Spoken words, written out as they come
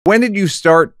When did you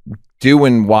start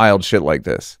doing wild shit like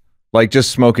this? Like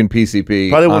just smoking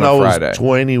PCP Probably on when a I Friday?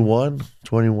 was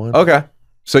 21. Okay.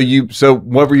 So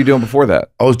what were you doing before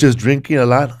that? I was just drinking a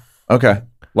lot. Okay.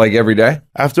 Like every day?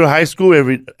 After high school,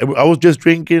 I was just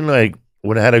drinking, like,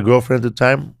 when I had a girlfriend at the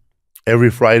time, every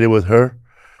Friday with her.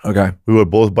 Okay. We would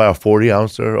both buy a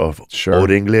 40-ouncer of Old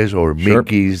English or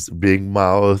Mickey's, Big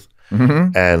Mouth.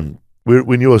 And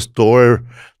we knew a store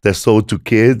that sold to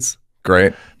kids.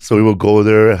 Great. So we would go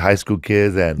there, high school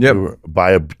kids, and we would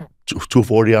buy two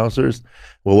 40-ouncers.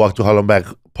 We'll walk to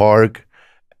Hollenbeck Park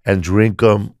and drink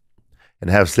them and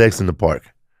have sex in the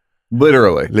park.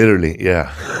 Literally,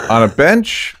 yeah. On a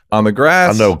bench, on the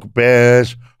grass? On the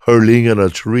bench, hurling in a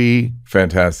tree.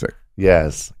 Fantastic.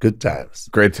 Yes, good times.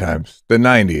 Great times. The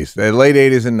 90s, the late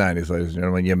 80s and 90s, ladies and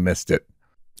gentlemen. You missed it.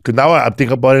 Because now I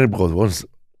think about it, because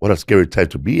what a scary time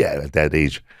to be at that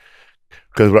age.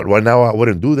 Because right now I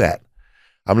wouldn't do that.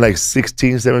 I'm like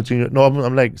 16, 17. No,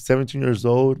 I'm like 17 years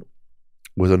old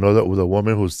with a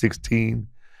woman who's 16,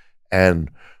 and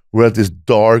we're at this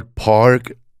dark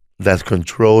park that's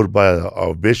controlled by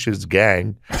a vicious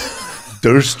gang,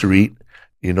 Dirt Street.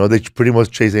 You know, they pretty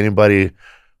much chase anybody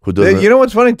who doesn't. You know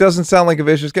what's funny? It doesn't sound like a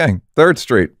vicious gang. 3rd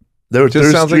Street. It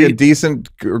just sounds like a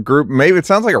decent group. Maybe it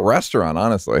sounds like a restaurant,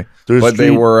 honestly. But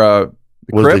they were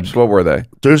Crips. What were they?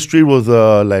 3rd Street was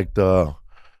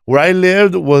where I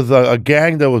lived was a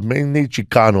gang that was mainly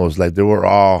Chicanos. Like, they were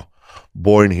all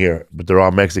born here, but they're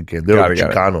all Mexican. They were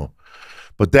Chicano.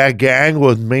 But that gang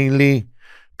was mainly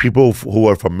people who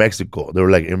were from Mexico. They were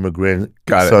like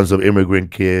sons of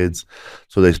immigrant kids,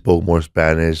 so they spoke more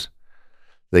Spanish.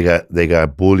 They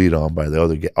got bullied on by all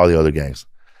the other gangs.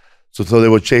 So they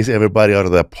would chase everybody out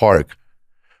of that park.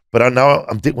 But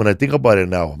when I think about it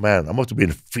now, man, I must have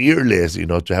been fearless,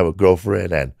 to have a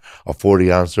girlfriend and a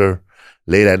 40-ouncer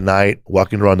late at night,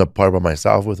 walking around the park by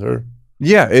myself with her.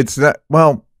 Yeah, it's that.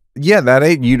 Well, yeah, that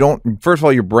age, you don't. First of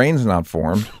all, your brain's not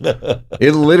formed.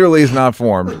 It literally is not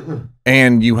formed,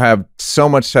 and you have so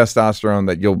much testosterone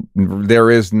that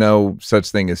there is no such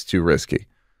thing as too risky,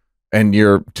 and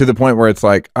you're to the point where it's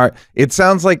like, all right, it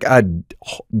sounds like a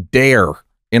dare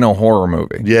in a horror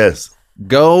movie. Yes,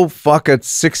 go fuck a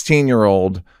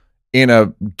 16-year-old in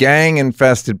a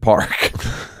gang-infested park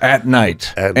at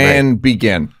night and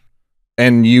begin.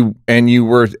 And you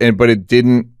were, but it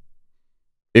didn't.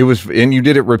 It was, and you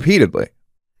did it repeatedly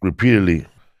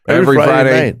every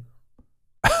Friday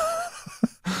night.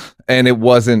 And it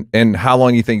wasn't. And how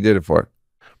long you think you did it for?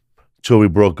 Till we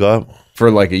broke up. For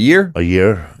like a year.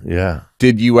 Yeah.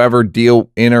 Did you ever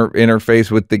interface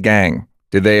with the gang?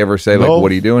 Did they ever say, like,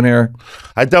 what are you doing here?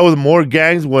 I dealt with more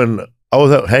gangs when I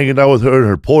was hanging out with her in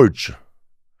her porch,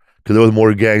 because there was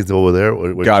more gangs over there.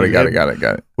 Got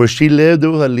it. Where she lived,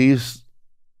 there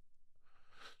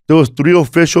was 3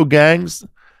 official gangs,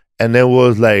 and there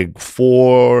was like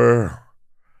 4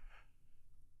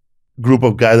 group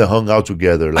of guys that hung out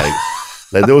together. Like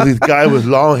there was this guy with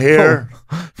long hair.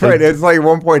 Right. It's like, at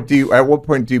what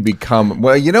point do you become?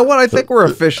 Well, you know what? I think we're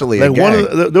officially a gang.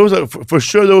 There was for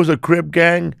sure there was a Crip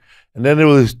gang, and then there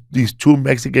was these 2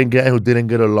 Mexican gangs who didn't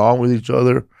get along with each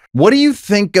other. What do you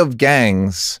think of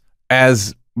gangs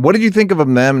as? What did you think of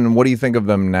them then, and what do you think of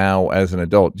them now as an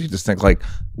adult? Do you just think, like,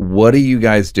 what are you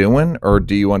guys doing, or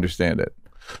do you understand it?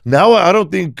 Now I don't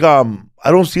think I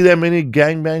don't see that many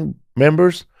gangbang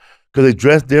members, because they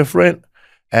dress different,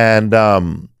 and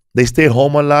they stay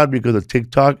home a lot because of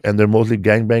TikTok, and they're mostly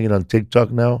gangbanging on TikTok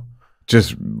now.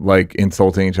 Just like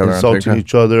insulting each other. Insulting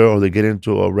each other, or they get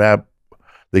into a rap.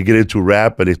 They get into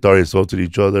rap and they start insulting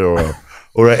each other,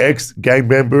 or an ex-gang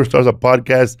member starts a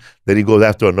podcast, then he goes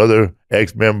after another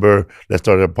ex-member that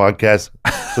started a podcast.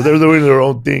 So they're doing their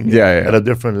own thing at a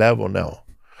different level now.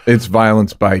 It's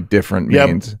violence by different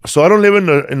means. So I don't live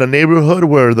in a neighborhood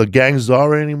where the gangs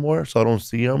are anymore, so I don't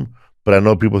see them, but I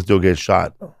know people still get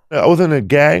shot. I was in a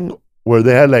gang where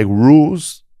they had like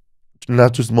rules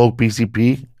not to smoke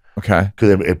PCP. Okay.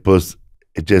 Because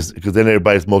then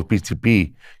everybody smokes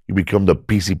PCP, you become the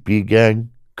PCP gang.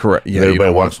 Correct. Yeah.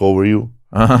 Everybody walks over you.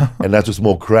 And not to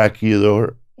smoke crack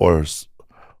either, or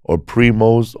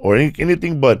primos, or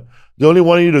anything, but they only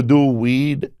want you to do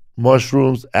weed,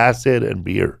 mushrooms, acid, and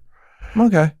beer.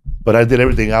 Okay. But I did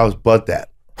everything else but that.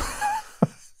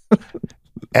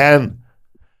 And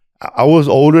I was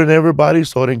older than everybody,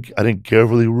 so I didn't care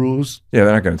for the rules. Yeah,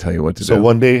 they're not going to tell you what to do. So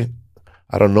one day,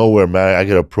 out of nowhere, man, I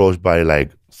get approached by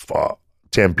like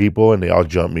 10 people, and they all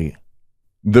jump me.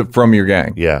 From your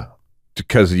gang? Yeah.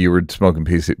 Because you were smoking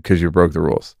PC, because you broke the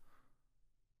rules.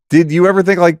 Did you ever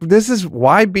think, like, this is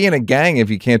why be in a gang if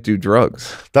you can't do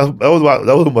drugs? That was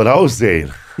what I was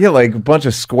saying. Yeah, like a bunch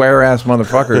of square ass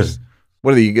motherfuckers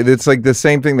What are they? It's like the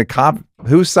same thing. The cop,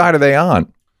 whose side are they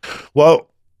on? Well,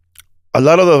 a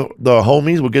lot of the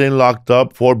homies were getting locked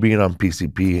up for being on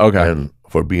PCP and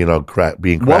for being on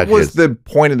being crackheads. What was the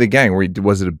point of the gang?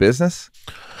 Was it a business?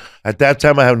 At that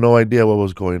time, I have no idea what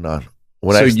was going on.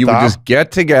 So you would just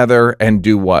get together and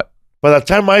do what? By the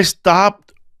time I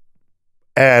stopped,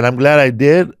 and I'm glad I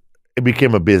did, it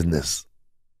became a business.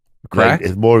 Crack? Like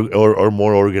it's more or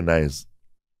more organized.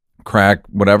 Crack,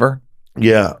 whatever?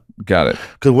 Yeah. Got it.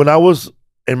 Because when I was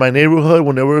in my neighborhood,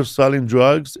 when they were selling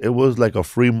drugs, it was like a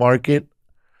free market.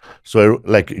 So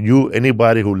like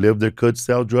anybody who lived there could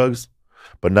sell drugs,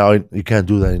 but now you can't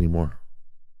do that anymore.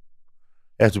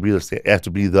 It has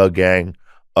to be the gang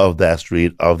of that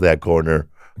street, of that corner,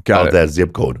 that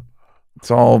zip code. It's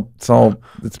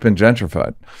been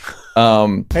gentrified.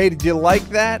 Hey, did you like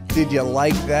that? Did you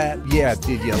like that? Yeah,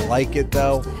 did you like it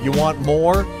though? You want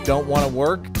more? Don't want to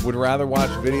work? Would rather watch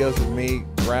videos of me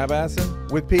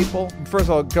grab-assing with people? First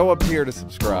of all, go up here to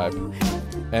subscribe,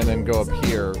 and then go up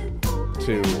here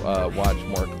to watch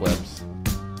more clips.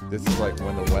 This is like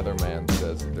when the weatherman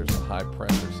says that there's a high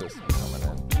pressure system coming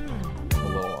in.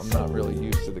 I'm not really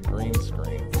used to the green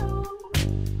screen.